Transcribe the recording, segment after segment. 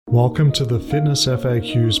Welcome to the Fitness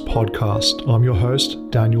FAQs podcast. I'm your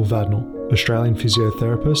host, Daniel Vadnal, Australian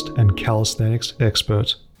physiotherapist and calisthenics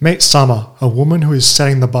expert. Meet Summer, a woman who is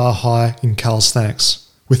setting the bar high in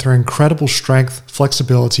calisthenics. With her incredible strength,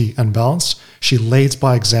 flexibility, and balance, she leads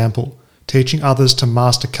by example, teaching others to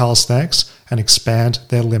master calisthenics and expand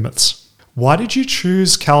their limits. Why did you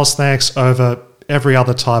choose calisthenics over every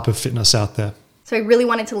other type of fitness out there? So I really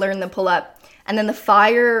wanted to learn the pull-up. And then the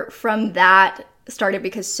fire from that started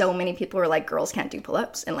because so many people were like, girls can't do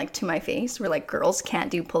pull-ups. And like to my face, were like, girls can't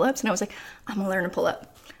do pull-ups. And I was like, I'm gonna learn a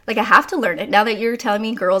pull-up. Like I have to learn it. Now that you're telling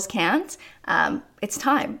me girls can't, it's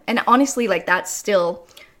time. And honestly, like that's still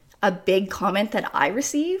a big comment that I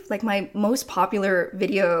receive. Like my most popular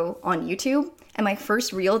video on YouTube and my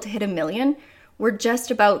first reel to hit 1 million were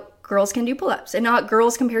just about girls can do pull-ups and not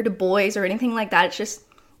girls compared to boys or anything like that. It's just,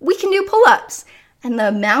 we can do pull-ups. And the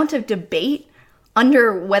amount of debate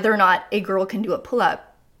under whether or not a girl can do a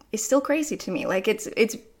pull-up is still crazy to me. Like it's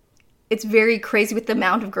very crazy with the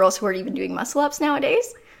amount of girls who are even doing muscle-ups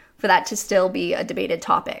nowadays for that to still be a debated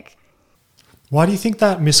topic. Why do you think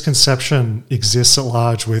that misconception exists at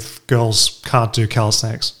large with girls can't do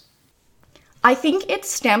calisthenics? I think it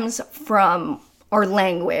stems from our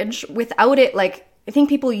language. Without it, like, I think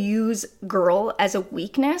people use girl as a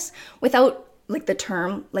weakness without like the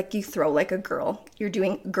term, like you throw like a girl, you're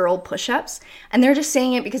doing girl push-ups. And they're just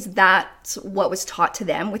saying it because that's what was taught to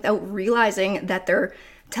them without realizing that they're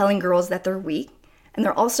telling girls that they're weak. And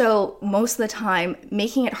they're also, most of the time,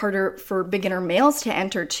 making it harder for beginner males to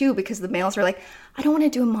enter too, because the males are like, I don't want to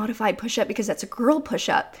do a modified push-up because that's a girl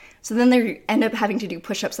push-up. So then they end up having to do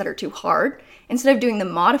push-ups that are too hard instead of doing the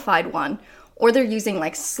modified one. Or they're using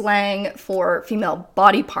like slang for female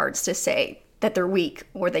body parts to say that they're weak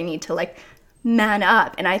or they need to like man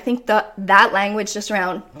up. And I think that language just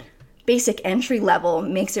around basic entry level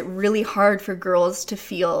makes it really hard for girls to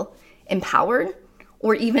feel empowered.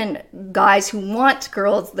 Or even guys who want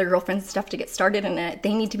girls, their girlfriends and stuff to get started in it,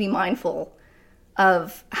 they need to be mindful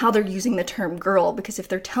of how they're using the term girl, because if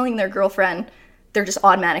they're telling their girlfriend they're just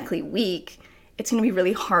automatically weak, it's going to be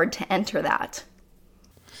really hard to enter that.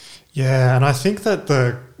 Yeah, and I think that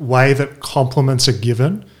the way that compliments are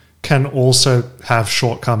given can also have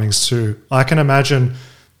shortcomings too. I can imagine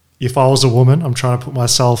if I was a woman, I'm trying to put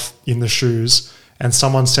myself in the shoes, and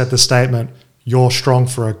someone said the statement, you're strong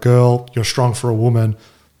for a girl, you're strong for a woman,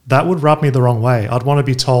 that would rub me the wrong way. I'd want to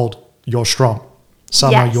be told, you're strong.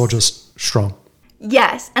 Somehow You're just strong.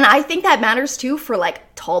 Yes, and I think that matters too for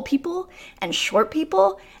like tall people and short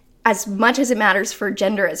people, as much as it matters for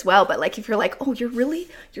gender as well. But like if you're like, oh, you're really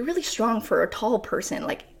strong for a tall person,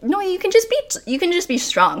 like no, you can just be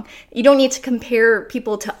strong. You don't need to compare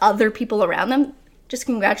people to other people around them. Just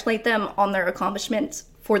congratulate them on their accomplishments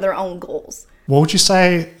for their own goals. What would you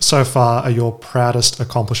say so far are your proudest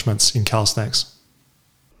accomplishments in calisthenics?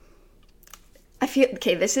 I feel,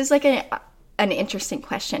 okay, this is like an interesting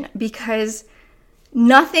question because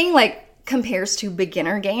nothing like compares to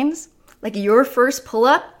beginner gains. Like your first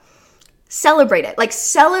pull-up, celebrate it. Like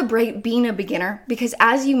celebrate being a beginner, because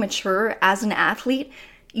as you mature as an athlete,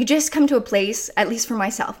 you just come to a place, at least for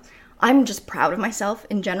myself, I'm just proud of myself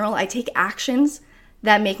in general. I take actions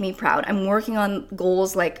that make me proud. I'm working on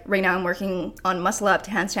goals, like right now I'm working on muscle up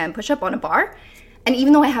to handstand push-up on a bar. And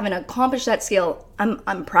even though I haven't accomplished that skill,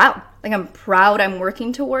 I'm proud. Like I'm proud I'm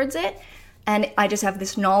working towards it. And I just have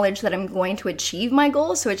this knowledge that I'm going to achieve my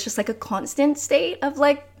goal. So it's just like a constant state of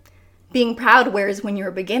like being proud. Whereas when you're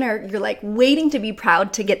a beginner, you're like waiting to be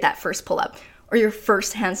proud to get that first pull-up or your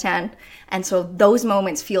first handstand. And so those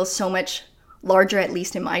moments feel so much larger, at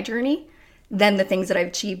least in my journey, than the things that I've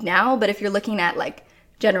achieved now. But if you're looking at like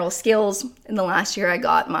general skills, in the last year I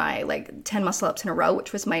got my like 10 muscle ups in a row,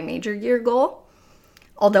 which was my major year goal,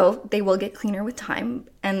 although they will get cleaner with time.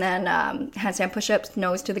 And then handstand push-ups,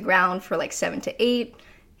 nose to the ground for like 7 to 8,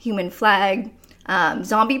 human flag,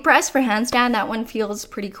 zombie press for handstand, that one feels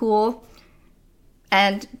pretty cool,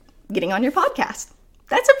 and getting on your podcast.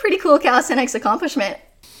 That's a pretty cool calisthenics accomplishment.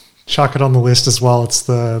 Chuck it on the list as well. It's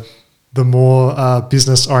the more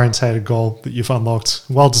business-orientated goal that you've unlocked.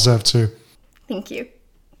 Well deserved too. Thank you.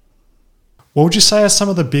 What would you say are some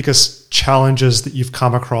of the biggest challenges that you've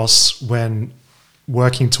come across when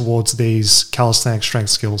working towards these calisthenic strength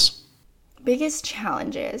skills? Biggest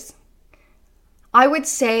challenges. I would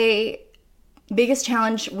say biggest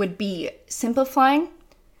challenge would be simplifying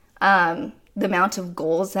the amount of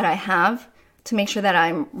goals that I have to make sure that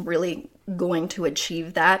I'm really going to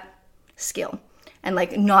achieve that skill. And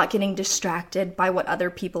like not getting distracted by what other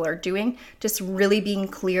people are doing, just really being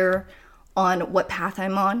clear on what path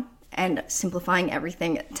I'm on and simplifying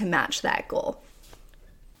everything to match that goal.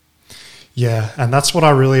 Yeah, and that's what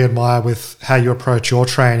I really admire with how you approach your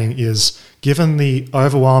training is given the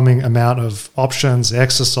overwhelming amount of options,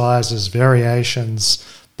 exercises, variations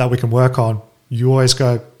that we can work on, you always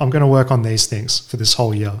go, I'm going to work on these things for this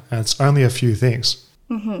whole year. And it's only a few things.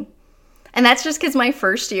 Mm-hmm. And that's just because my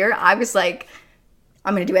first year, I was like,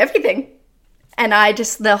 I'm going to do everything. And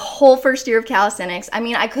the whole first year of calisthenics, I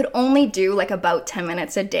mean, I could only do like about 10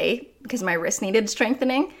 minutes a day because my wrist needed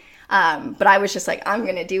strengthening. But I was just like, I'm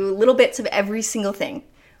going to do little bits of every single thing,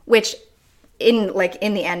 which in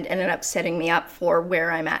the end ended up setting me up for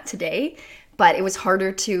where I'm at today. But it was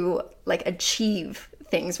harder to like achieve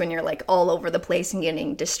things when you're like all over the place and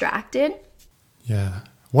getting distracted. Yeah.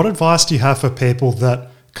 What advice do you have for people that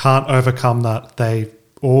can't overcome that? They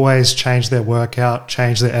always change their workout,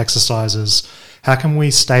 change their exercises. How can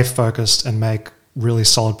we stay focused and make really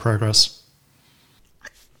solid progress?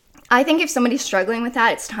 I think if somebody's struggling with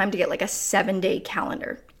that, it's time to get like a 7-day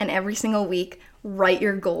calendar and every single week write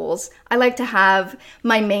your goals. I like to have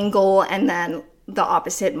my main goal and then the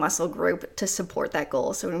opposite muscle group to support that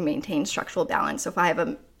goal so we maintain structural balance. So if I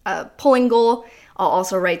have a pulling goal, I'll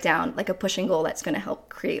also write down like a pushing goal that's going to help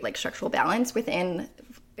create like structural balance within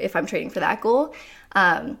if I'm training for that goal.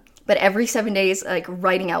 But every 7 days, like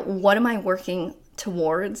writing out what am I working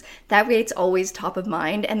towards, that way it's always top of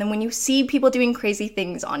mind. And then when you see people doing crazy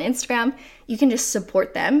things on Instagram, you can just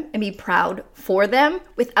support them and be proud for them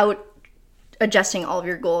without adjusting all of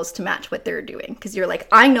your goals to match what they're doing. Because you're like,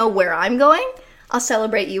 I know where I'm going. I'll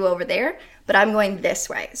celebrate you over there, but I'm going this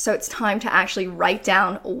way. So it's time to actually write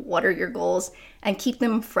down what are your goals and keep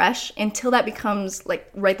them fresh until that becomes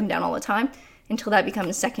like, write them down all the time until that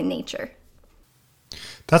becomes second nature.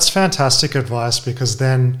 That's fantastic advice because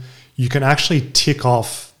then you can actually tick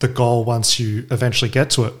off the goal once you eventually get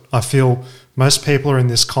to it. I feel most people are in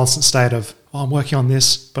this constant state of, I'm working on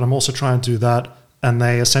this, but I'm also trying to do that. And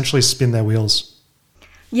they essentially spin their wheels.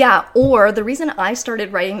 Yeah, or the reason I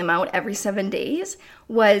started writing them out every 7 days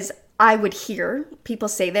was I would hear people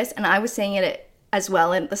say this, and I was saying it as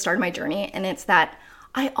well at the start of my journey, and it's that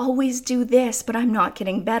I always do this, but I'm not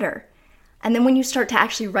getting better. And then when you start to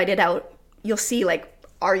actually write it out, you'll see like,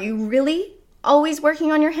 are you really always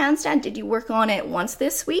working on your handstand? Did you work on it once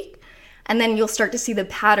this week? And then you'll start to see the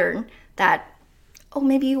pattern that, oh,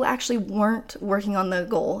 maybe you actually weren't working on the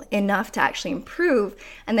goal enough to actually improve.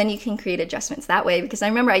 And then you can create adjustments that way. Because I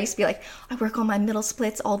remember I used to be like, I work on my middle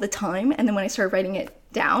splits all the time. And then when I started writing it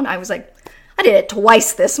down, I was like, I did it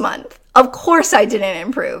twice this month. Of course I didn't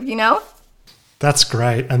improve, you know? That's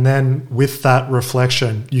great. And then with that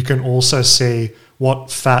reflection, you can also see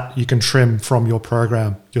what fat you can trim from your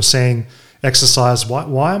program. You're seeing exercise.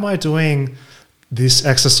 Why am I doing this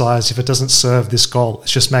exercise if it doesn't serve this goal?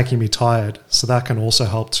 It's just making me tired. So that can also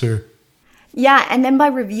help too. Yeah, and then by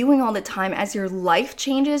reviewing all the time as your life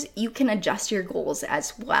changes, you can adjust your goals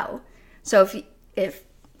as well. So if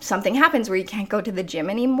something happens where you can't go to the gym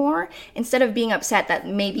anymore, instead of being upset that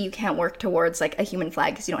maybe you can't work towards like a human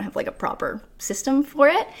flag because you don't have like a proper system for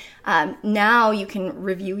it, now you can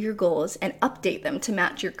review your goals and update them to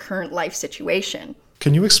match your current life situation.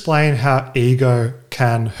 Can you explain how ego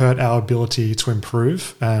can hurt our ability to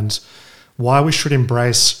improve and why we should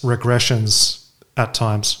embrace regressions at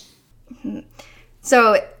times? Mm-hmm.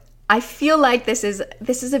 So I feel like this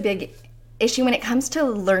is a big issue when it comes to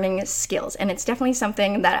learning skills, and it's definitely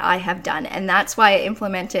something that I have done, and that's why I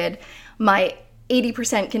implemented my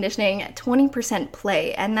 80% conditioning, 20%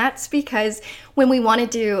 play, and that's because when we want to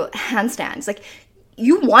do handstands, like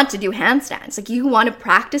you want to do handstands, like you want to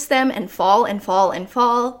practice them and fall and fall and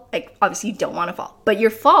fall. Like obviously you don't want to fall, but you're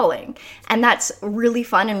falling, and that's really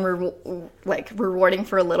fun and rewarding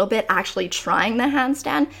for a little bit actually trying the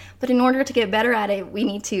handstand. But in order to get better at it, we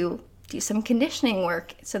need to do some conditioning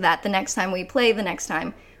work so that the next time we play, the next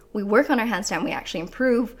time we work on our handstand, we actually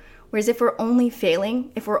improve. Whereas if we're only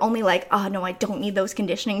failing, if we're only like, oh no, I don't need those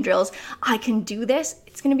conditioning drills, I can do this,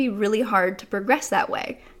 it's going to be really hard to progress that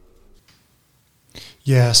way.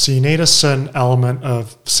 Yeah, so you need a certain element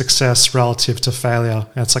of success relative to failure.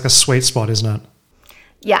 And it's like a sweet spot, isn't it?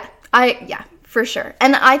 Yeah, for sure.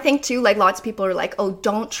 And I think too, like lots of people are like, oh,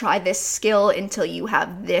 don't try this skill until you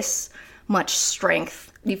have this much strength.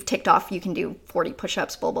 You've ticked off, you can do 40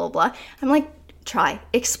 push-ups, blah, blah, blah. I'm like, try,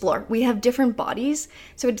 explore. We have different bodies.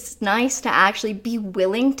 So it's nice to actually be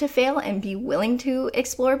willing to fail and be willing to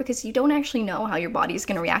explore because you don't actually know how your body is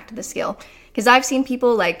going to react to the skill. Because I've seen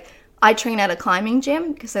people like, I train at a climbing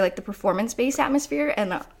gym because I like the performance-based atmosphere.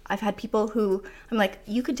 And I've had people who, I'm like,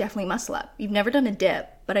 you could definitely muscle up. You've never done a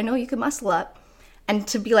dip, but I know you could muscle up. And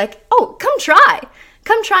to be like, oh, come try.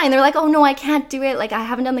 And they're like, oh no, I can't do it. Like I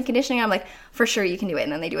haven't done the conditioning. I'm like, for sure you can do it.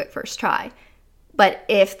 And then they do it first try. But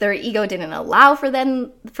if their ego didn't allow for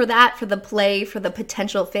the play, for the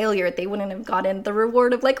potential failure, they wouldn't have gotten the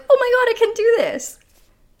reward of like, oh my God, I can do this.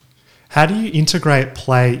 How do you integrate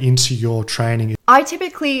play into your training? I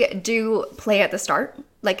typically do play at the start,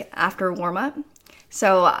 like after warm up.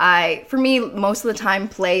 So for me, most of the time,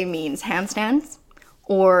 play means handstands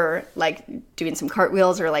or like doing some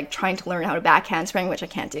cartwheels or like trying to learn how to back handspring, which I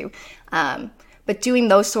can't do. But doing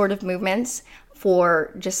those sort of movements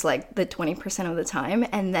for just like the 20% of the time.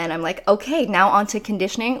 And then I'm like, okay, now on to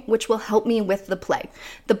conditioning, which will help me with the play.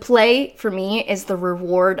 The play for me is the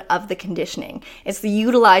reward of the conditioning. It's the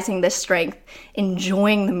utilizing the strength,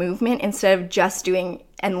 enjoying the movement instead of just doing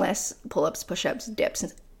endless pull-ups, push-ups, dips,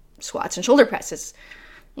 squats, and shoulder presses.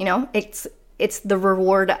 You know, it's the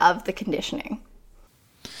reward of the conditioning.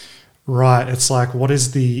 Right. It's like, what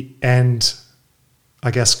is the end, I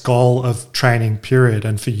guess, goal of training period?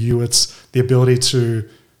 And for you, it's the ability to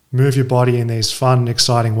move your body in these fun and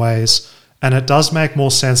exciting ways. And it does make more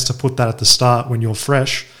sense to put that at the start when you're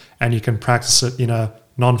fresh and you can practice it in a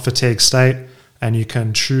non-fatigue state and you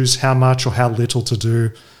can choose how much or how little to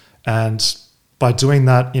do. And by doing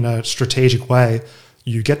that in a strategic way,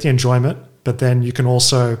 you get the enjoyment, but then you can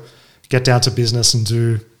also get down to business and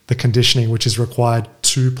do the conditioning which is required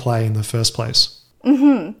to play in the first place.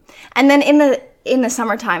 Mm-hmm. And then in the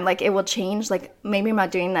summertime, like it will change. Like maybe I'm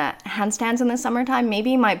not doing the handstands in the summertime.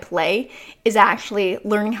 Maybe my play is actually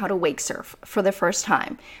learning how to wake surf for the first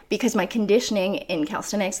time, because my conditioning in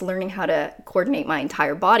calisthenics, learning how to coordinate my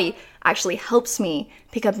entire body, actually helps me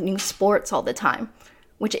pick up new sports all the time,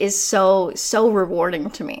 which is so rewarding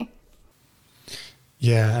to me.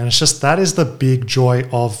 Yeah, and it's just that is the big joy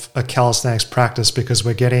of a calisthenics practice, because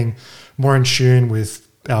we're getting more in tune with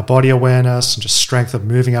our body awareness and just strength of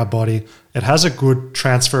moving our body. It has a good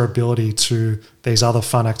transferability to these other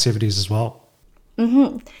fun activities as well.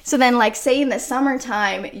 Mm-hmm. So then, like, say in the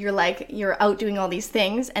summertime, you're out doing all these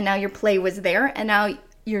things, and now your play was there, and now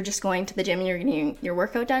you're just going to the gym and you're getting your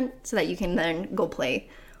workout done so that you can then go play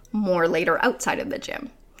more later outside of the gym.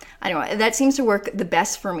 I don't know. That seems to work the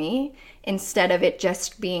best for me, instead of it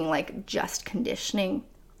just being like just conditioning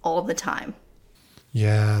all the time.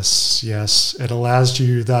 Yes. It allows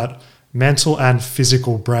you that mental and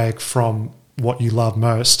physical break from what you love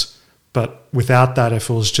most. But without that,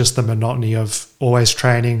 if it was just the monotony of always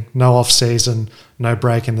training, no off season, no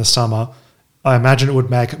break in the summer, I imagine it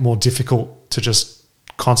would make it more difficult to just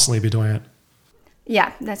constantly be doing it.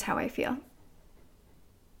 Yeah, that's how I feel.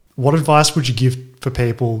 What advice would you give for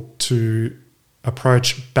people to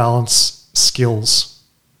approach balance skills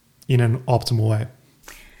in an optimal way?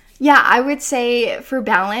 Yeah, I would say for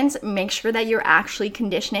balance, make sure that you're actually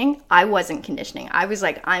conditioning. I wasn't conditioning. I was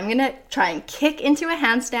like, I'm going to try and kick into a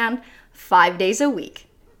handstand 5 days a week.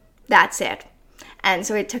 That's it. And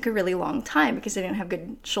so it took a really long time because I didn't have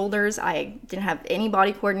good shoulders. I didn't have any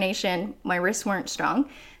body coordination. My wrists weren't strong.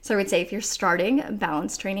 So I would say if you're starting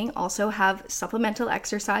balance training, also have supplemental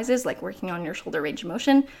exercises like working on your shoulder range of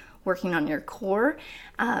motion, working on your core.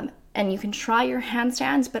 And you can try your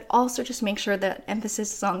handstands, but also just make sure that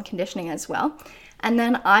emphasis is on conditioning as well. And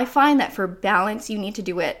then I find that for balance, you need to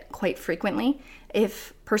do it quite frequently.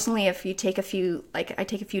 If you take a few, like I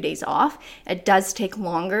take a few days off, it does take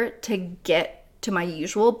longer to get to my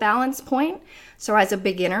usual balance point. So as a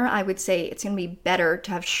beginner, I would say it's going to be better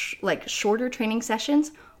to have shorter training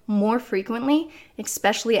sessions more frequently,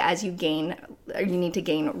 especially as you need to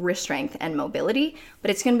gain wrist strength and mobility. But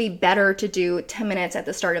it's going to be better to do 10 minutes at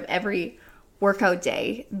the start of every workout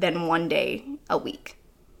day than 1 day a week,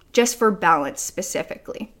 just for balance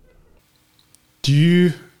specifically. Do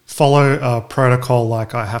you follow a protocol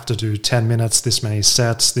like I have to do 10 minutes, this many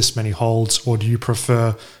sets, this many holds, or do you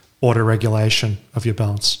prefer auto-regulation of your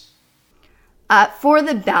balance? For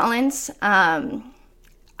the balance, I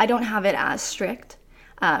don't have it as strict.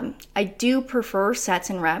 I do prefer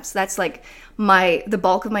sets and reps. That's like the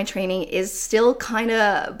bulk of my training is still kind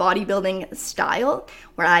of bodybuilding style,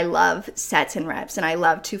 where I love sets and reps and I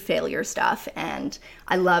love to failure stuff and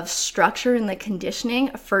I love structure in the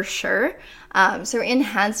conditioning for sure. So in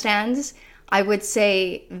handstands, I would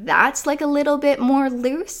say that's like a little bit more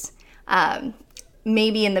loose.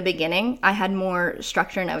 Maybe in the beginning I had more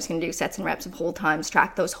structure and I was going to do sets and reps of hold times,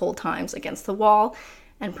 track those hold times against the wall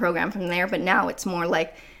and program from there. But now it's more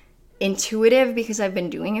like intuitive because I've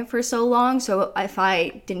been doing it for so long. So if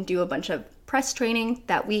I didn't do a bunch of press training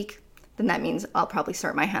that week, then that means I'll probably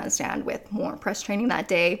start my handstand with more press training that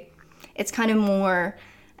day. It's kind of more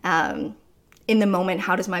in the moment,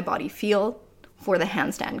 how does my body feel for the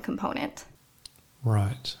handstand component?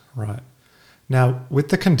 Right. Now, with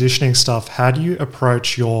the conditioning stuff, how do you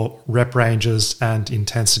approach your rep ranges and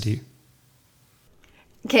intensity?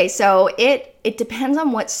 Okay, so it depends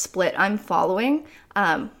on what split I'm following.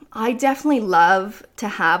 I definitely love to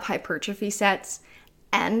have hypertrophy sets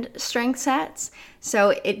and strength sets. So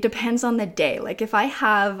it depends on the day. Like if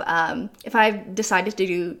I've decided to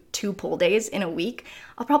do 2 pull days in a week,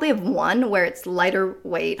 I'll probably have one where it's lighter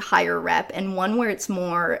weight, higher rep, and one where it's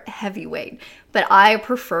more heavyweight. But I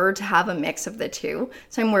prefer to have a mix of the two.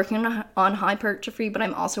 So I'm working on hypertrophy, but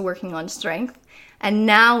I'm also working on strength. And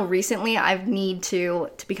now recently I need to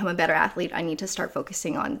become a better athlete, I need to start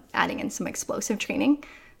focusing on adding in some explosive training.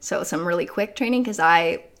 So some really quick training, because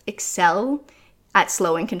I excel at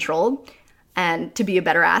slow and controlled. And to be a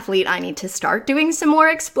better athlete, I need to start doing some more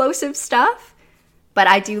explosive stuff. But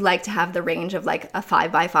I do like to have the range of like a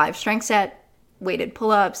 5x5 strength set, weighted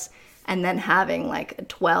pull-ups, and then having like a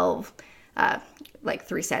 12, like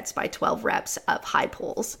 3 sets by 12 reps of high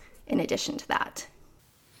pulls in addition to that.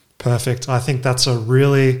 Perfect. I think that's a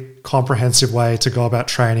really comprehensive way to go about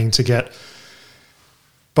training to get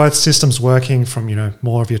both systems working, from,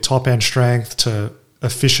 more of your top end strength to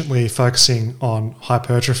efficiently focusing on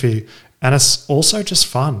hypertrophy. And it's also just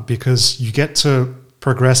fun because you get to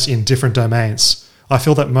progress in different domains. I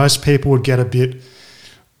feel that most people would get a bit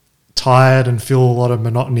tired and feel a lot of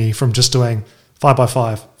monotony from just doing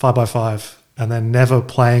 5x5, 5x5, and then never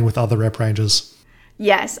playing with other rep ranges.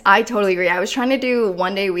 Yes, I totally agree. I was trying to do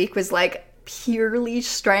 1 day a week was like purely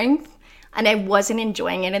strength, and I wasn't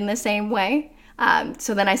enjoying it in the same way.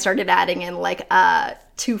 So then I started adding in like a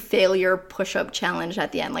 2 failure push-up challenge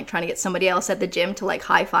at the end, like trying to get somebody else at the gym to like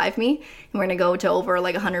high five me. And we're going to go to over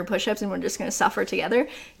like 100 push-ups and we're just going to suffer together.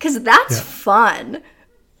 Because that's fun.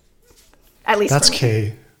 At least that's for me.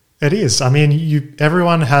 Key. It is. I mean,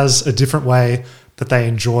 everyone has a different way that they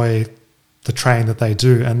enjoy the training that they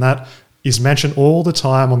do. And that is mentioned all the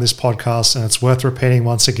time on this podcast. And it's worth repeating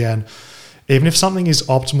once again. Even if something is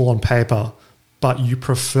optimal on paper, but you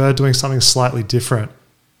prefer doing something slightly different,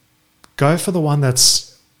 go for the one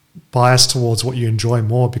that's biased towards what you enjoy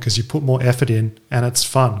more, because you put more effort in and it's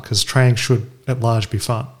fun, because training should at large be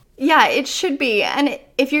fun. Yeah, it should be. And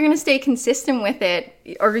if you're going to stay consistent with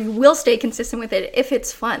it, or you will stay consistent with it if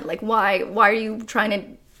it's fun. Like why are you trying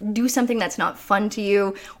to do something that's not fun to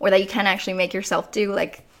you or that you can't actually make yourself do?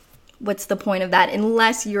 Like, what's the point of that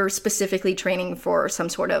unless you're specifically training for some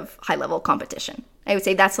sort of high-level competition? I would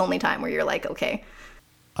say that's the only time where you're like, okay.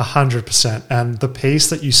 100%. And the piece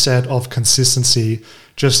that you said of consistency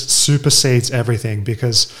just supersedes everything,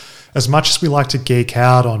 because as much as we like to geek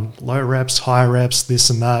out on low reps, high reps,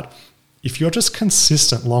 this and that, if you're just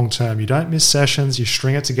consistent long-term, you don't miss sessions, you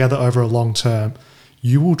string it together over a long term,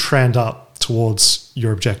 you will trend up towards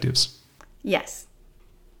your objectives. Yes,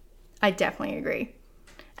 I definitely agree.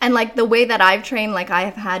 And like the way that I've trained, like I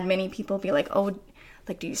have had many people be like, oh,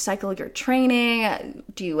 like, do you cycle your training?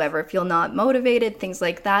 Do you ever feel not motivated? Things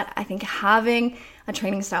like that. I think having a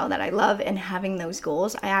training style that I love and having those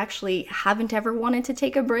goals, I actually haven't ever wanted to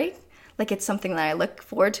take a break. Like it's something that I look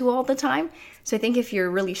forward to all the time. So I think if you're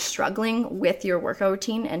really struggling with your workout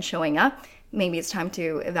routine and showing up, maybe it's time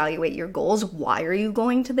to evaluate your goals. Why are you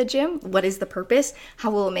going to the gym? What is the purpose? How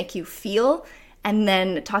will it make you feel? And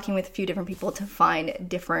then talking with a few different people to find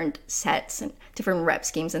different sets and different rep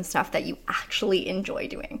schemes and stuff that you actually enjoy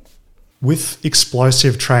doing. With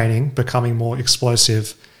explosive training becoming more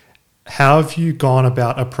explosive, how have you gone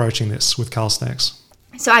about approaching this with calisthenics?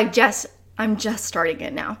 So I'm just starting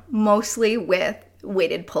it now, mostly with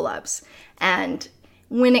weighted pull-ups. And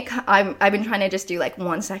I've been trying to just do like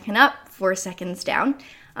 1 second up, 4 seconds down.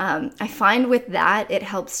 I find with that, it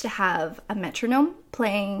helps to have a metronome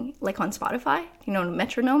playing like on Spotify. You know what a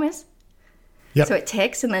metronome is? Yep. So it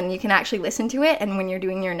ticks and then you can actually listen to it. And when you're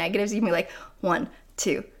doing your negatives, you can be like 1,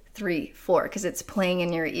 2, 3, 4, because it's playing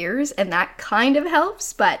in your ears and that kind of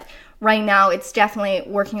helps. But right now it's definitely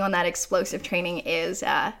working on that explosive training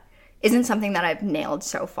isn't something that I've nailed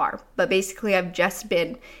so far. But basically I've just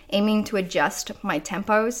been aiming to adjust my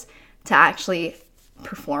tempos to actually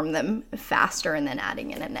perform them faster and then adding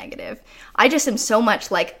in a negative. I just am so much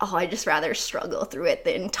like, I just rather struggle through it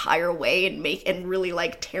the entire way and really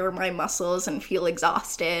like tear my muscles and feel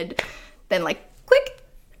exhausted than like quick,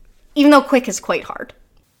 even though quick is quite hard.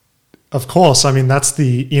 Of course. I mean, that's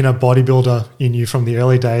the inner bodybuilder in you from the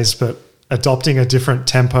early days, but adopting a different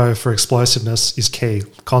tempo for explosiveness is key.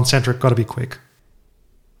 Concentric, got to be quick.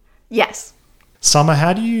 Yes. Summer,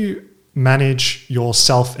 how do you manage your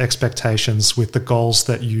self-expectations with the goals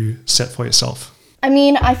that you set for yourself? I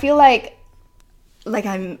mean, I feel like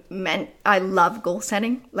I love goal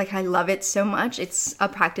setting. Like I love it so much. It's a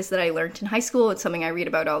practice that I learned in high school. It's something I read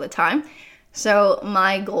about all the time. So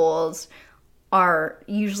my goals are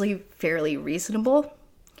usually fairly reasonable.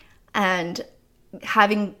 And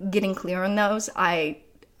getting clear on those, I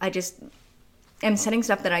just am setting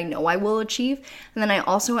stuff that I know I will achieve. And then I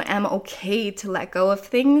also am okay to let go of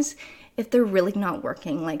things if they're really not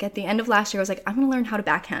working. Like at the end of last year, I was like, I'm going to learn how to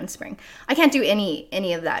back handspring. I can't do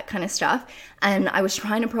any of that kind of stuff. And I was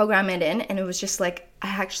trying to program it in, and it was just like, I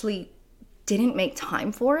actually didn't make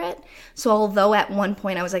time for it. So although at one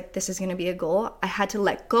point I was like, this is going to be a goal, I had to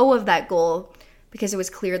let go of that goal because it was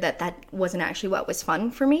clear that that wasn't actually what was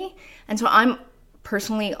fun for me. And so I'm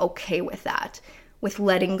personally okay with that, with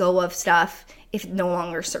letting go of stuff if it no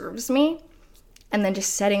longer serves me, and then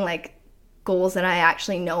just setting like goals that I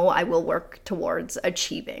actually know I will work towards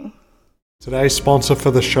achieving. Today's sponsor for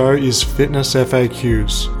the show is Fitness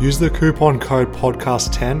FAQs. Use the coupon code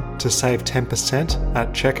podcast10 to save 10%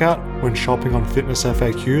 at checkout when shopping on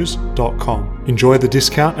fitnessfaqs.com. Enjoy the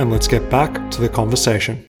discount and let's get back to the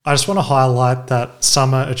conversation. I just want to highlight that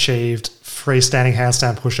Summer achieved freestanding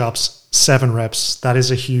handstand push-ups, 7 reps. That is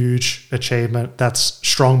a huge achievement. That's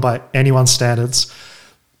strong by anyone's standards.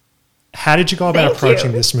 How did you go about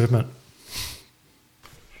approaching this movement?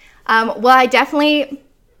 Well, I definitely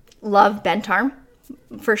love bent arm,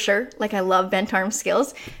 for sure. Like, I love bent arm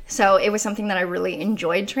skills. So it was something that I really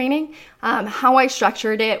enjoyed training. How I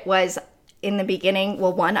structured it was, in the beginning,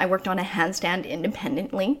 well, one, I worked on a handstand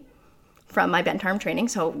independently from my bent arm training.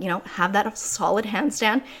 So, have that solid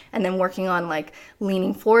handstand, and then working on like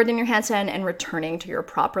leaning forward in your handstand and returning to your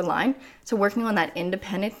proper line. So working on that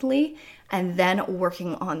independently, and then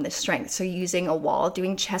working on the strength. So using a wall,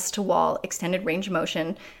 doing chest to wall, extended range of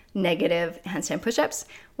motion, negative handstand push-ups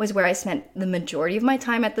was where I spent the majority of my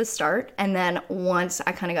time at the start. And then once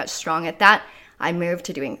I kind of got strong at that, I moved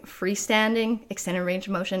to doing freestanding, extended range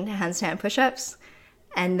of motion, handstand push-ups,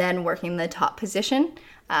 and then working the top position.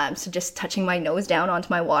 So just touching my nose down onto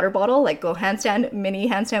my water bottle, like go handstand, mini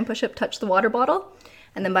handstand push-up, touch the water bottle.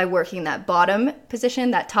 And then by working that bottom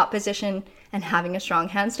position, that top position, and having a strong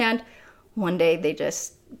handstand, one day they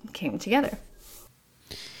just came together.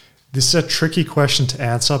 This is a tricky question to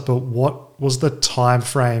answer, but what was the time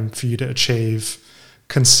frame for you to achieve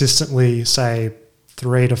consistently, say,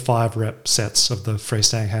 3 to 5 rep sets of the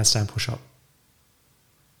freestanding handstand push-up?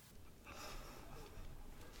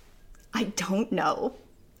 I don't know.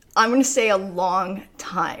 I'm going to say a long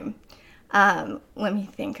time. Let me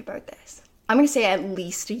think about this. I'm going to say at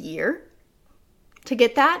least a year to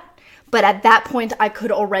get that. But at that point, I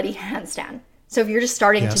could already handstand. So if you're just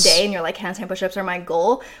starting today and you're like, handstand push-ups are my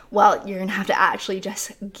goal, well, you're going to have to actually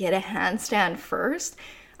just get a handstand first.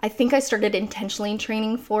 I think I started intentionally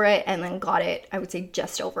training for it and then got it, I would say,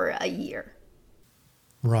 just over a year.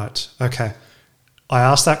 Right. Okay. I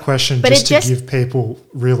asked that question just to give people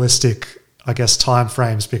realistic, I guess, time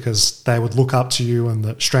frames, because they would look up to you and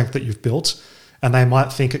the strength that you've built, and they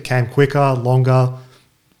might think it came quicker, longer.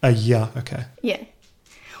 A year. Okay. Yeah.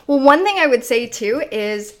 Well, one thing I would say too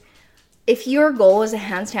is, if your goal is a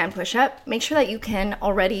handstand push-up, make sure that you can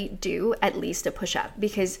already do at least a push-up.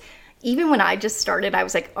 Because even when I just started, I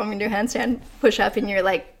was like, I'm going to do a handstand push-up, and you're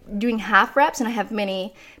like doing half reps. And I have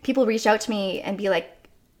many people reach out to me and be like,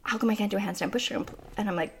 how come I can't do a handstand push-up? And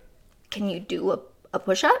I'm like, can you do a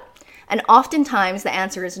push-up? And oftentimes the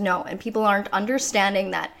answer is no. And people aren't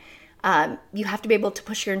understanding that you have to be able to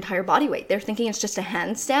push your entire body weight. They're thinking it's just a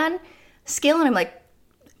handstand skill. And I'm like,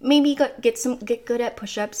 maybe get good at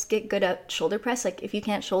push-ups, get good at shoulder press. Like, if you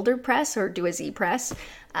can't shoulder press or do a Z press,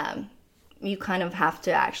 you kind of have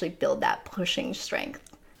to actually build that pushing strength.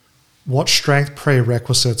 What strength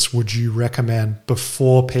prerequisites would you recommend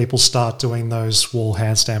before people start doing those wall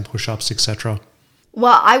handstand push-ups, etc.?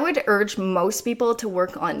 Well, I would urge most people to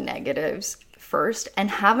work on negatives first and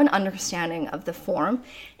have an understanding of the form,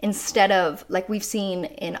 instead of, like we've seen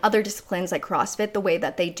in other disciplines like CrossFit, the way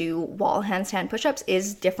that they do wall handstand push-ups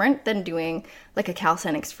is different than doing like a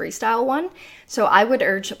calisthenics freestyle one. So I would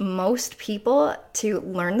urge most people to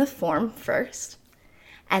learn the form first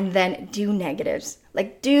and then do negatives.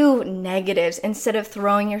 Like, do negatives instead of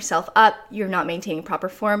throwing yourself up. You're not maintaining proper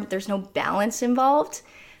form. There's no balance involved.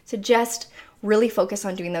 So just really focus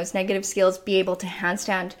on doing those negative skills, be able to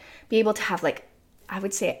handstand, be able to have, like, I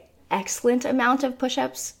would say, excellent amount of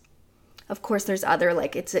push-ups. Of course, there's other,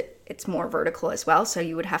 like, it's more vertical as well, so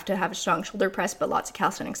you would have to have a strong shoulder press, but lots of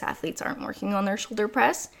calisthenics athletes aren't working on their shoulder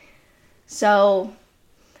press. So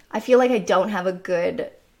I feel like I don't have a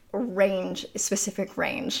good specific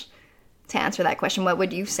range to answer that question. What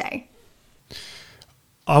would you say?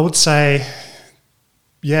 I would say,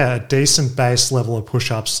 a decent base level of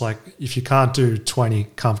push-ups. Like, if you can't do 20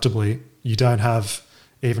 comfortably, you don't have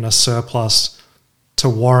even a surplus to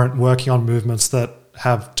warrant working on movements that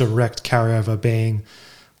have direct carryover, being,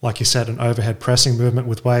 like you said, an overhead pressing movement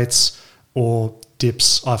with weights, or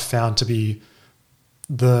dips I've found to be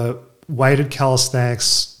the weighted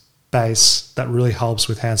calisthenics base that really helps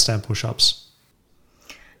with handstand push-ups.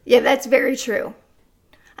 Yeah, that's very true.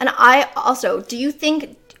 And I also, do you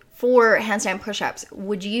think for handstand push-ups,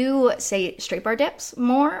 would you say straight bar dips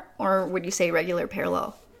more, or would you say regular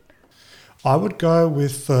parallel? I would go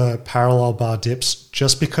with the parallel bar dips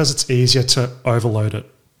just because it's easier to overload it.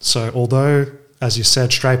 So although, as you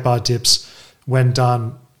said, straight bar dips, when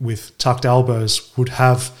done with tucked elbows, would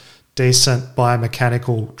have decent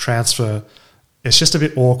biomechanical transfer, it's just a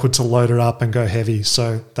bit awkward to load it up and go heavy.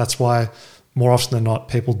 So that's why more often than not,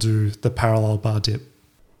 people do the parallel bar dip.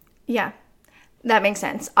 Yeah, that makes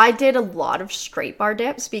sense. I did a lot of straight bar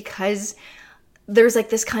dips because there's like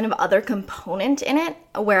this kind of other component in it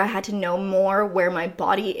where I had to know more where my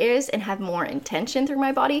body is and have more intention through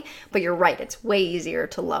my body. But you're right, it's way easier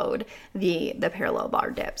to load the parallel bar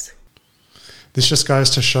dips. This just goes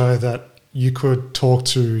to show that you could talk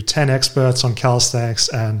to 10 experts on calisthenics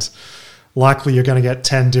and likely you're going to get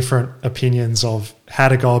 10 different opinions of how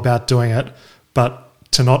to go about doing it. But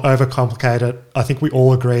to not overcomplicate it, I think we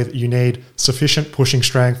all agree that you need sufficient pushing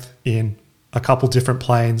strength in a couple different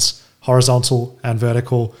planes, horizontal and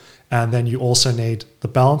vertical, and then you also need the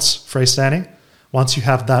balance freestanding. Once you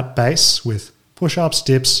have that base with push-ups,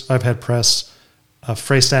 dips, overhead press, a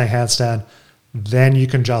freestanding handstand, then you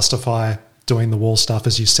can justify doing the wall stuff,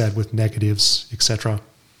 as you said, with negatives, etc.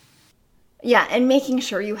 Yeah, and making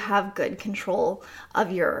sure you have good control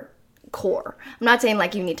of your core. I'm not saying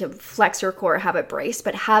like you need to flex your core, have it braced,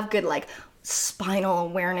 but have good like spinal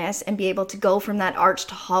awareness and be able to go from that arch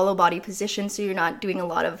to hollow body position so you're not doing a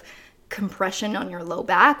lot of compression on your low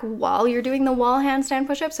back while you're doing the wall handstand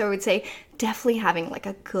push-ups. So I would say definitely having like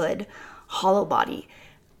a good hollow body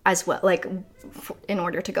as well, like in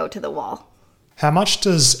order to go to the wall. How much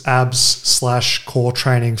does abs/core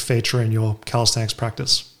training feature in your calisthenics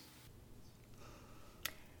practice?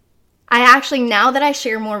 I actually, now that I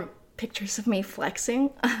share more pictures of me flexing,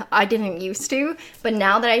 I didn't used to, but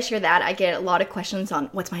now that I share that, I get a lot of questions on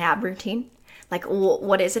what's my ab routine? Like,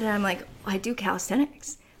 what is it? And I'm like, I do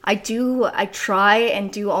calisthenics. I try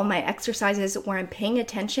and do all my exercises where I'm paying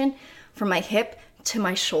attention from my hip to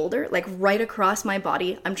my shoulder, like right across my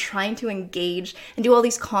body. I'm trying to engage and do all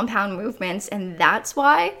these compound movements. And that's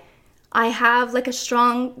why I have like a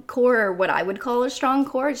strong core, or what I would call a strong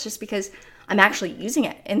core. It's just because I'm actually using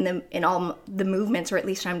it in all the movements, or at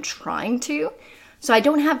least I'm trying to. So I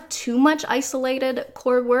don't have too much isolated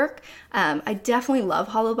core work. I definitely love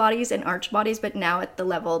hollow bodies and arch bodies, but now at the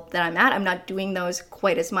level that I'm at, I'm not doing those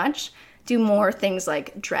quite as much. Do more things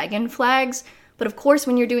like dragon flags. But of course,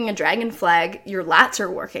 when you're doing a dragon flag, your lats are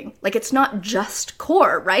working. Like, it's not just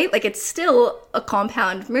core, right? Like, it's still a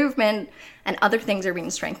compound movement and other things are being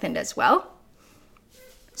strengthened as well.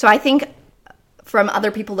 So I think from other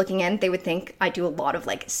people looking in, they would think I do a lot of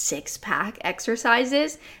like 6-pack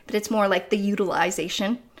exercises, but it's more like the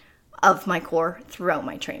utilization of my core throughout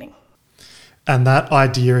my training. And that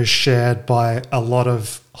idea is shared by a lot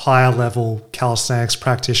of higher level calisthenics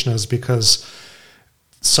practitioners because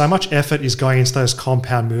so much effort is going into those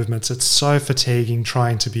compound movements. It's so fatiguing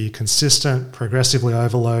trying to be consistent, progressively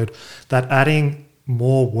overload, that adding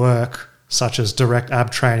more work, such as direct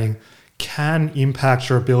ab training, can impact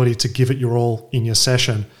your ability to give it your all in your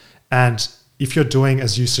session. And if you're doing,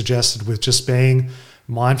 as you suggested, with just being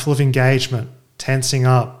mindful of engagement, tensing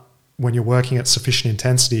up when you're working at sufficient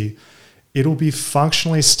intensity, it'll be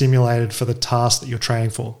functionally stimulated for the task that you're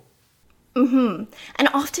training for. Mm-hmm. And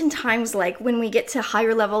oftentimes, like when we get to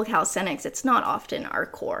higher level calisthenics, it's not often our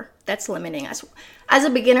core that's limiting us. As a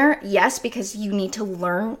beginner, yes, because you need to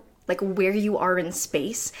learn like where you are in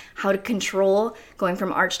space, how to control going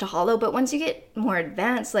from arch to hollow. But once you get more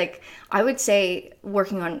advanced, like I would say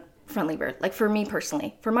working on front lever, like for me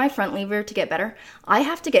personally, for my front lever to get better, I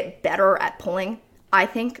have to get better at pulling, I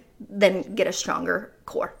think, than get a stronger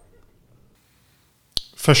core.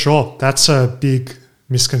 For sure. That's a big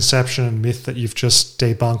misconception and myth that you've just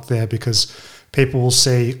debunked there, because people will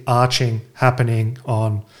see arching happening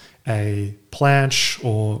on a planche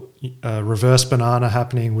or a reverse banana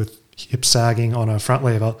happening with hip sagging on a front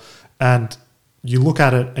lever, and you look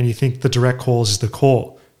at it and you think the direct cause is the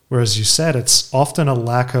core, whereas you said it's often a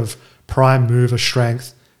lack of prime mover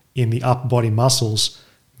strength in the upper body muscles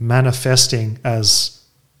manifesting as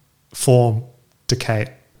form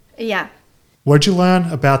decay. Yeah. What did you learn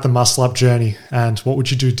about the muscle up journey, and what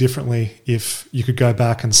would you do differently if you could go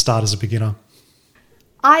back and start as a beginner?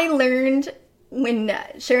 I learned when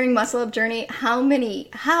sharing muscle up journey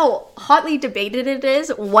how hotly debated it is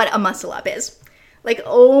what a muscle up is. Like,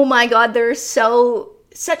 oh my God, there are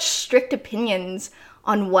such strict opinions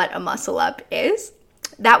on what a muscle up is.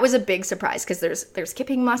 That was a big surprise because there's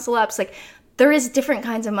kipping muscle ups. Like there is different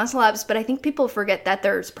kinds of muscle ups, but I think people forget that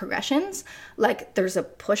there's progressions. Like there's a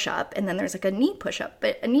push up and then there's like a knee push up,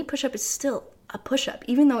 but a knee push up is still a push up,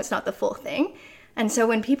 even though it's not the full thing. And so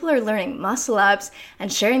when people are learning muscle ups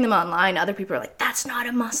and sharing them online, other people are like, that's not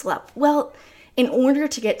a muscle up. Well, in order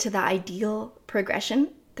to get to the ideal progression,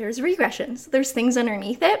 there's regressions. There's things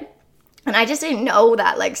underneath it. And I just didn't know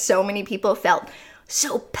that like so many people felt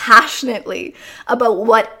so passionately about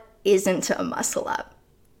what isn't a muscle up.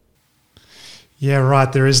 Yeah,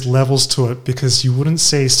 right. There is levels to it because you wouldn't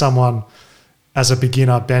see someone as a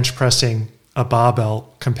beginner bench pressing a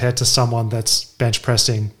barbell compared to someone that's bench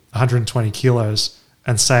pressing 120 kilos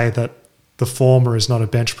and say that the former is not a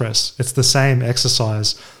bench press. It's the same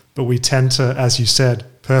exercise, but we tend to, as you said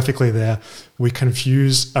perfectly there, we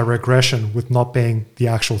confuse a regression with not being the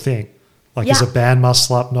actual thing. Like is a band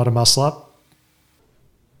muscle up not a muscle up?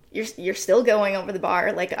 You're still going over the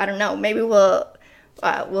bar. Like, I don't know, maybe we'll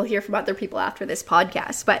hear from other people after this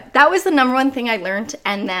podcast. But that was the number one thing I learned.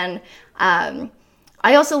 And then I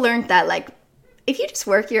also learned that, like, if you just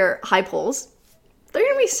work your high pulls, they're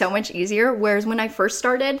going to be so much easier. Whereas when I first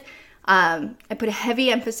started, I put a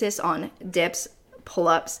heavy emphasis on dips,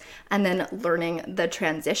 pull-ups, and then learning the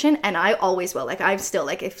transition. And I always will. Like, I'm still,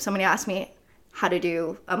 like, if somebody asks me how to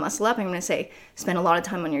do a muscle up, I'm going to say spend a lot of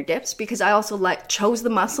time on your dips, because I also chose the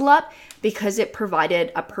muscle up because it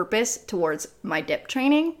provided a purpose towards my dip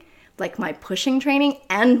training, like my pushing training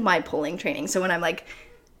and my pulling training. So when I'm like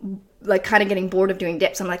kind of getting bored of doing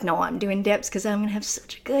dips, I'm like, no, I'm doing dips because I'm going to have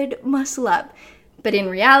such a good muscle up. But in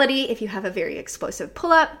reality, if you have a very explosive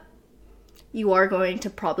pull up, you are going to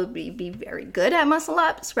probably be very good at muscle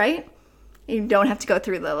ups, right? You don't have to go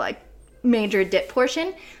through the major dip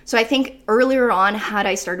portion. So I think earlier on, had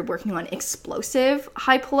I started working on explosive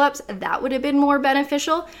high pull-ups, that would have been more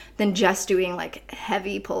beneficial than just doing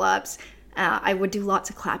heavy pull-ups. I would do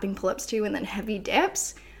lots of clapping pull-ups too, and then heavy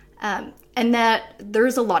dips. And that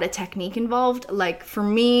there's a lot of technique involved. Like for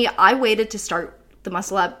me, I waited to start the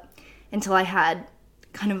muscle up until I had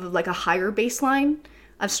kind of like a higher baseline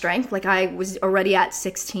of strength. Like I was already at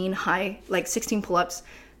 16 pull-ups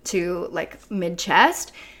to mid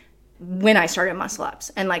chest when I started muscle ups.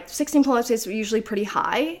 And 16 pull-ups is usually pretty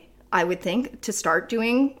high, I would think, to start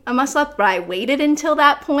doing a muscle up, but I waited until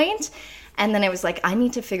that point. And then it was I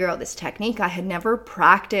need to figure out this technique. I had never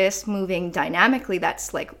practiced moving dynamically.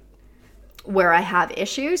 That's where I have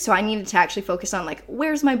issues. So I needed to actually focus on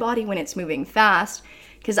where's my body when it's moving fast?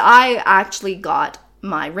 Because I actually got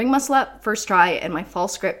my ring muscle up first try and my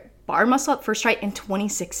false grip bar muscle up first try in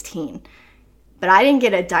 2016. But I didn't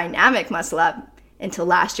get a dynamic muscle up until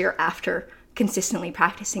last year after consistently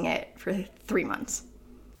practicing it for 3 months.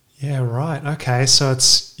 Yeah, right. Okay. So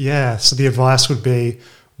so the advice would be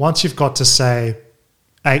once you've got to say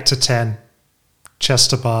 8 to 10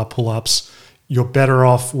 chest to bar pull-ups, you're better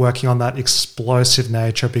off working on that explosive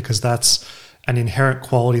nature because that's an inherent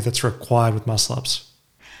quality that's required with muscle ups.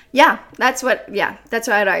 Yeah, that's what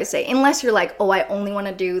I'd always say. Unless you're I only want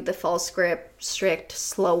to do the false grip, strict,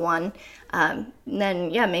 slow one. Then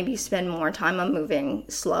maybe you spend more time on moving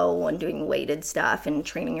slow and doing weighted stuff and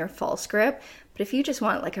training your false grip. But if you just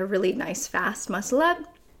want a really nice fast muscle up,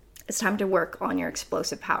 it's time to work on your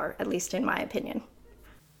explosive power, at least in my opinion.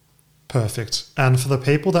 Perfect. And for the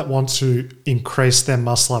people that want to increase their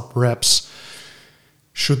muscle up reps,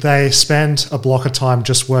 should they spend a block of time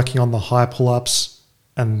just working on the high pull-ups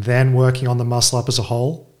and then working on the muscle up as a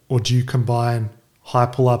whole? Or do you combine high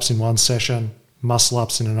pull-ups in one session, muscle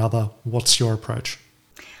ups in another? What's your approach?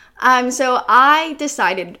 So I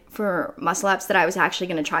decided for muscle ups that I was actually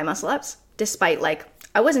going to try muscle ups, despite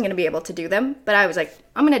I wasn't going to be able to do them, but I was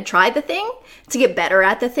I'm going to try the thing to get better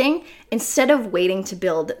at the thing instead of waiting to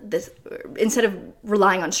build this, instead of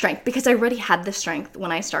relying on strength, because I already had the strength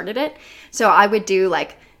when I started it. So I would do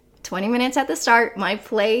 20 minutes at the start. My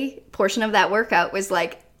play portion of that workout was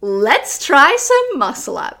let's try some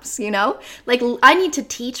muscle ups, I need to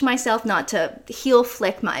teach myself not to heel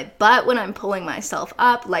flick my butt when I'm pulling myself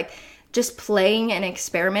up, just playing and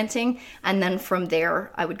experimenting. And then from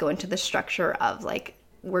there, I would go into the structure of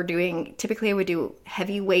typically I would do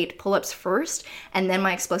heavyweight pull-ups first and then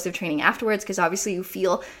my explosive training afterwards, because obviously you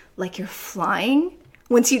feel like you're flying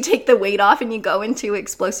once you take the weight off and you go into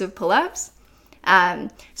explosive pull-ups.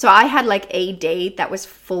 So I had a day that was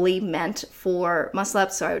fully meant for muscle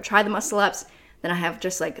ups. So I would try the muscle ups, then I have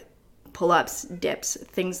just pull-ups, dips,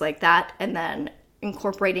 things like that, and then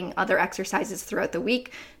incorporating other exercises throughout the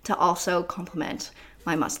week to also complement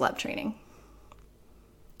my muscle up training.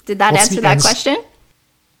 Did that answer that question?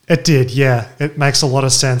 It did, yeah. It makes a lot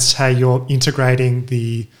of sense how you're integrating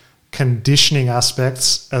the conditioning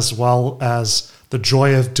aspects as well as the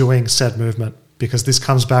joy of doing said movement, because this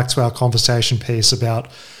comes back to our conversation piece about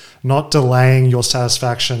not delaying your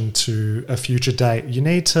satisfaction to a future date. You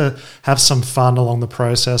need to have some fun along the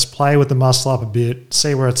process, play with the muscle up a bit,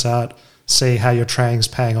 see where it's at, see how your training's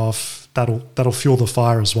paying off. That'll fuel the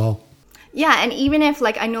fire as well. Yeah, and even if,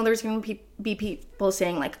 like, I know there's going to be people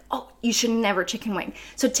saying, like, oh, you should never chicken wing.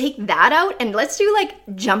 So take that out and let's do, like,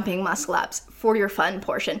 jumping muscle ups for your fun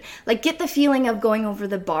portion. Like, get the feeling of going over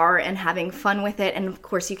the bar and having fun with it. And, of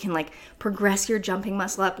course, you can, like, progress your jumping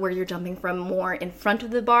muscle up where you're jumping from more in front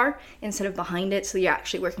of the bar instead of behind it. So you're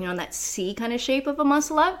actually working on that C kind of shape of a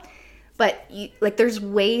muscle up. But, there's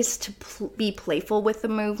ways to be playful with the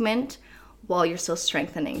movement while you're still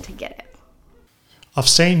strengthening to get it. I've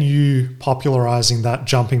seen you popularizing that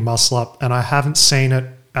jumping muscle up, and I haven't seen it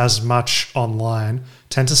as much online.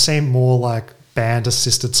 Tend to seem more like band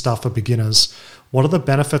assisted stuff for beginners. What are the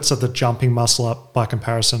benefits of the jumping muscle up by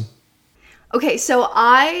comparison? Okay, so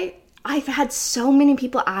I've had so many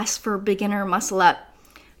people ask for beginner muscle up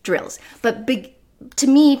drills, but to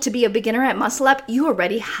me, to be a beginner at muscle up, you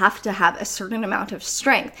already have to have a certain amount of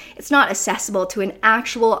strength. It's not accessible to an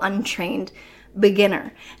actual untrained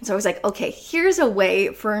beginner. And so I was like, okay, here's a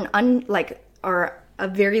way for a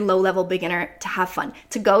very low level beginner to have fun,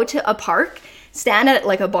 to go to a park, stand at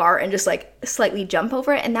like a bar and just like slightly jump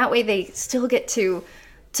over it. And that way they still get to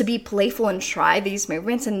be playful and try these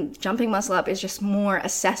movements. And jumping muscle up is just more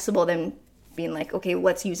accessible than being like, okay,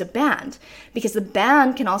 let's use a band, because the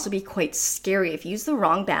band can also be quite scary if you use the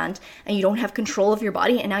wrong band and you don't have control of your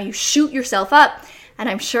body and now you shoot yourself up. And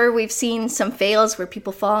I'm sure we've seen some fails where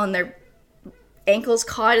people fall and their ankles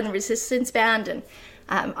caught in the resistance band, and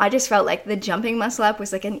I just felt like the jumping muscle up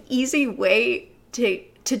was like an easy way to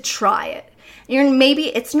try it. Maybe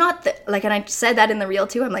it's not and I said that in the reel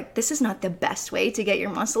too, I'm like, this is not the best way to get your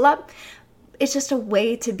muscle up. It's just a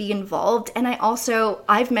way to be involved. And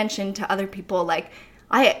I've mentioned to other people, like,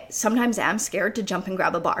 I sometimes am scared to jump and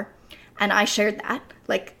grab a bar, and I shared that,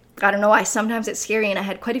 like, I don't know why, sometimes it's scary. And I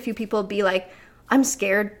had quite a few people be like, I'm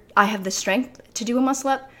scared, I have the strength to do a muscle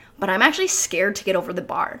up, but I'm actually scared to get over the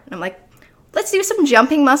bar. And I'm like, let's do some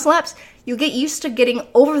jumping muscle ups. You'll get used to getting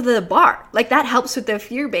over the bar. Like, that helps with the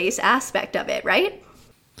fear-based aspect of it, right?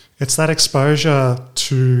 It's that exposure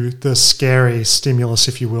to the scary stimulus,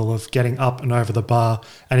 if you will, of getting up and over the bar.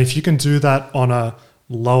 And if you can do that on a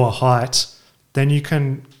lower height, then you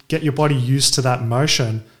can get your body used to that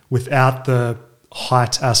motion without the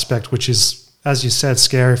height aspect, which is, as you said,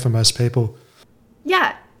 scary for most people.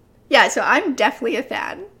 Yeah, so I'm definitely a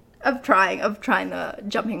fan of trying the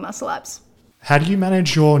jumping muscle ups. How do you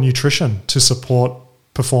manage your nutrition to support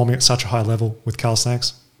performing at such a high level with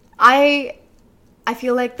calisthenics? I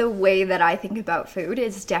feel like the way that I think about food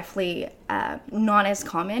is definitely not as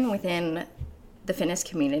common within the fitness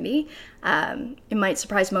community. It might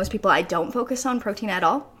surprise most people. I don't focus on protein at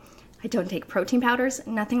all. I don't take protein powders,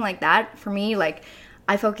 nothing like that. For me, like,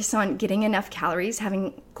 I focus on getting enough calories,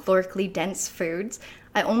 having calorically dense foods.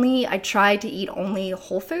 I try to eat only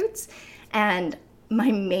whole foods, and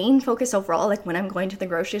my main focus overall, like when I'm going to the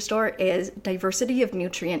grocery store, is diversity of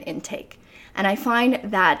nutrient intake. And I find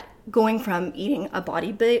that going from eating a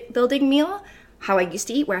bodybuilding meal, how I used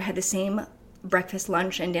to eat, where I had the same breakfast,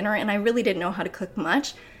 lunch, and dinner, and I really didn't know how to cook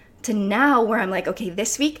much, to now where I'm like, okay,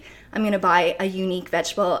 this week I'm going to buy a unique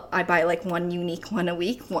vegetable. I buy like one unique one a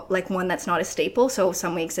week, like one that's not a staple. So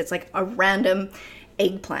some weeks it's like a random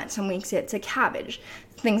eggplant, some weeks it's a cabbage,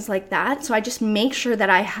 things like that. So I just make sure that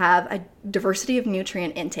I have a diversity of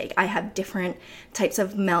nutrient intake. I have different types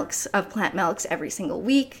of milks, of plant milks every single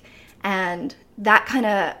week, and that kind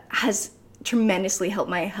of has tremendously helped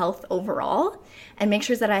my health overall, and make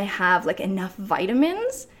sure that I have like enough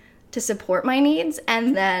vitamins to support my needs.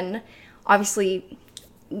 And then obviously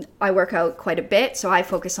I work out quite a bit, so I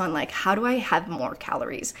focus on like, how do I have more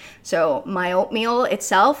calories? So my oatmeal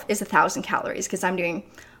itself is 1,000 calories because I'm doing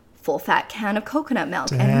full fat can of coconut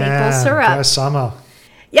milk and maple syrup. Go summer.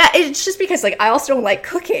 Yeah, it's just because like I also don't like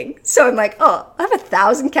cooking. So I'm like, oh, I have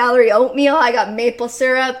 1,000 calorie oatmeal. I got maple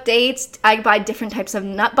syrup, dates. I buy different types of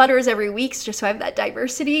nut butters every week just so I have that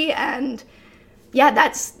diversity. And yeah,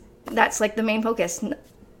 that's like the main focus.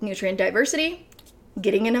 Nutrient diversity,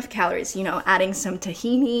 getting enough calories, adding some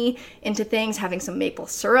tahini into things, having some maple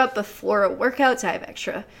syrup before a workout so I have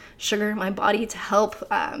extra sugar in my body to help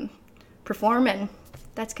perform. And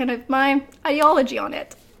that's kind of my ideology on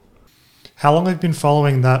it. How long have you been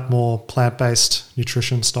following that more plant-based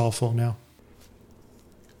nutrition style for now?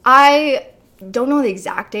 I don't know the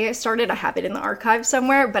exact day I started. I have it in the archive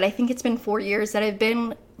somewhere, but I think it's been 4 years that I've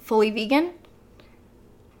been fully vegan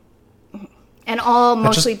and all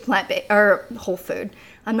mostly plant-based or whole food.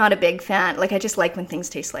 I'm not a big fan. Like, I just like when things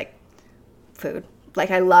taste like food.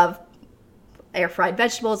 Like, I love air fried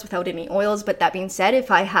vegetables without any oils. But that being said,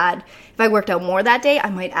 if I worked out more that day, I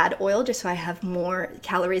might add oil just so I have more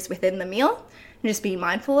calories within the meal, and just be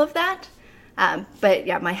mindful of that. But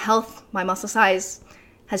yeah, my health, my muscle size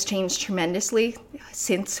has changed tremendously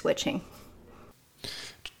since switching.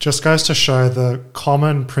 Just goes to show the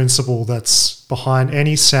common principle that's behind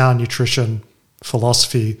any sound nutrition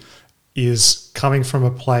philosophy is coming from a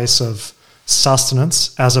place of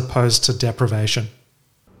sustenance as opposed to deprivation.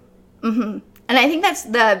 Mm-hmm. And I think that's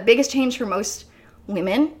the biggest change for most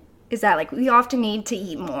women, is that like we often need to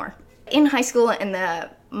eat more. In high school, and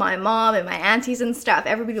my mom and my aunties and stuff,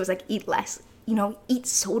 everybody was like, eat less, eat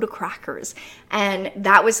soda crackers. And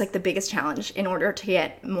that was like the biggest challenge in order to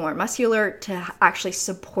get more muscular, to actually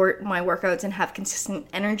support my workouts and have consistent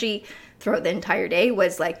energy throughout the entire day,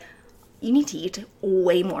 was like, you need to eat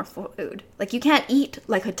way more food. Like, you can't eat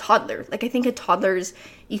like a toddler. Like, I think a toddler's,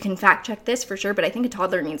 you can fact check this for sure, but I think a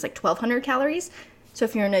toddler needs like 1,200 calories. So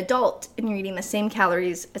if you're an adult and you're eating the same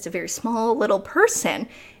calories as a very small little person,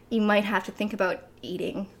 you might have to think about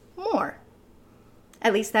eating more.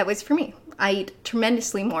 At least that was for me. I eat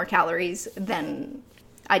tremendously more calories than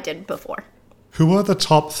I did before. Who are the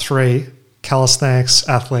top 3 calisthenics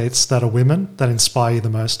athletes that are women that inspire you the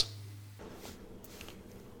most?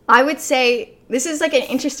 I would say this is like an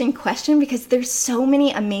interesting question because there's so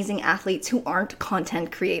many amazing athletes who aren't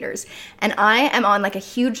content creators. And I am on like a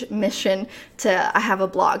huge mission I have a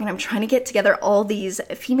blog, and I'm trying to get together all these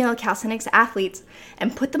female calisthenics athletes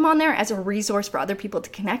and put them on there as a resource for other people to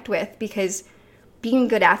connect with, because being a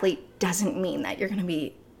good athlete doesn't mean that you're going to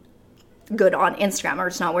be good on Instagram, or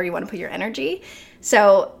it's not where you want to put your energy.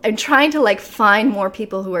 So I'm trying to like find more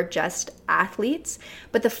people who are just athletes.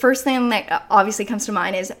 But the first thing that obviously comes to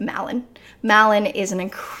mind is Malin. Malin is an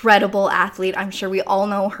incredible athlete. I'm sure we all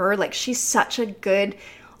know her. Like, she's such a good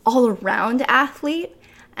all-around athlete,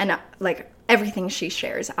 and like everything she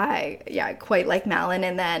shares, I quite like Malin.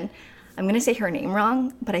 And then I'm gonna say her name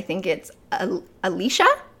wrong, but I think it's Alicia.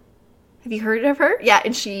 Have you heard of her? Yeah,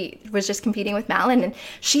 and she was just competing with Malin, and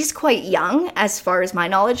she's quite young as far as my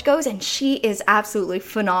knowledge goes, and she is absolutely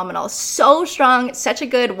phenomenal. So strong, such a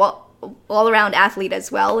good all-around athlete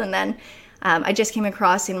as well. And then I just came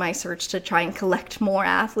across, in my search to try and collect more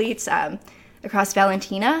athletes, across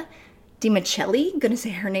Valentina Di Michele. I'm going to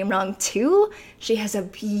say her name wrong too. She has a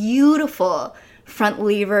beautiful front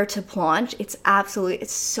lever to planche.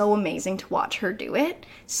 It's so amazing to watch her do it.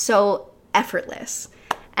 So effortless.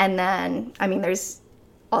 And then, there's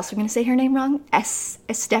also going to say her name wrong,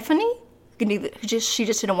 Stephanie. She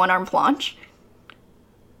just did a one-arm planche.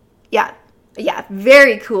 Yeah,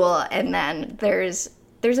 very cool. And then there's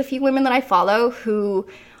a few women that I follow who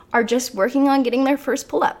are just working on getting their first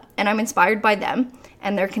pull-up, and I'm inspired by them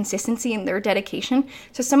and their consistency and their dedication.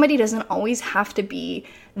 So somebody doesn't always have to be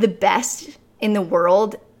the best in the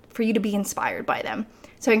world for you to be inspired by them.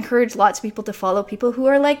 So I encourage lots of people to follow people who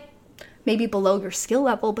are like maybe below your skill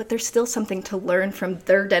level, but there's still something to learn from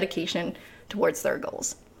their dedication towards their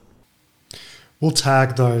goals. We'll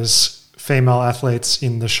tag those female athletes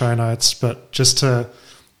in the show notes, but just to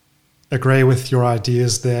agree with your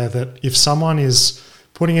ideas there, that if someone is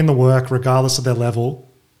putting in the work regardless of their level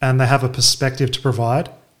and they have a perspective to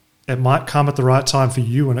provide, it might come at the right time for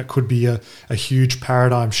you, and it could be a huge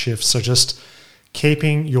paradigm shift. So just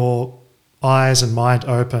keeping your eyes and mind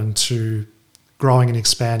open to growing and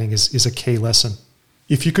expanding is a key lesson.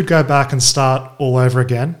 If you could go back and start all over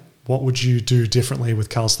again, what would you do differently with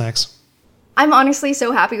calisthenics? I'm honestly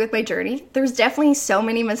so happy with my journey. There's definitely so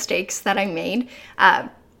many mistakes that I made,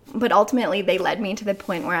 but ultimately they led me to the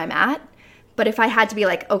point where I'm at. But if I had to be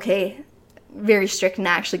like, okay, very strict and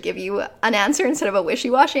actually give you an answer instead of a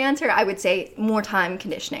wishy-washy answer, I would say more time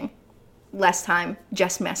conditioning, less time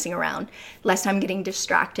just messing around, less time getting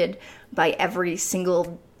distracted by every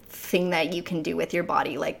single thing that you can do with your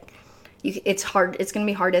body. Like, it's hard. It's going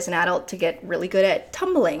to be hard as an adult to get really good at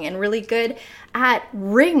tumbling and really good at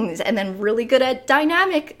rings and then really good at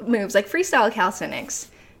dynamic moves like freestyle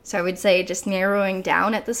calisthenics. So I would say just narrowing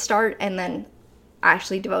down at the start and then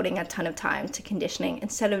actually devoting a ton of time to conditioning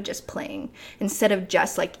instead of just playing, instead of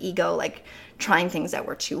just like ego, like trying things that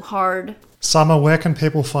were too hard. Summer, where can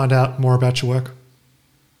people find out more about your work?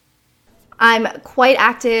 I'm quite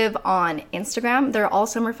active on Instagram. They're all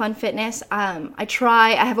Summer Fun Fitness. I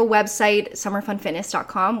have a website,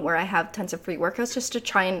 summerfunfitness.com, where I have tons of free workouts just to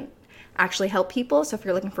try and actually help people. So if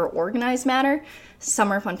you're looking for organized matter,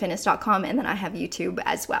 summerfunfitness.com, and then I have YouTube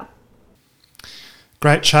as well.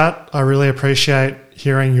 Great chat. I really appreciate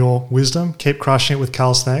hearing your wisdom. Keep crushing it with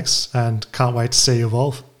calisthenics and can't wait to see you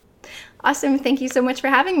evolve. Awesome. Thank you so much for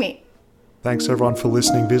having me. Thanks everyone for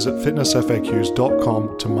listening. Visit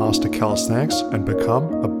fitnessfaqs.com to master calisthenics and become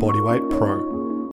a bodyweight pro.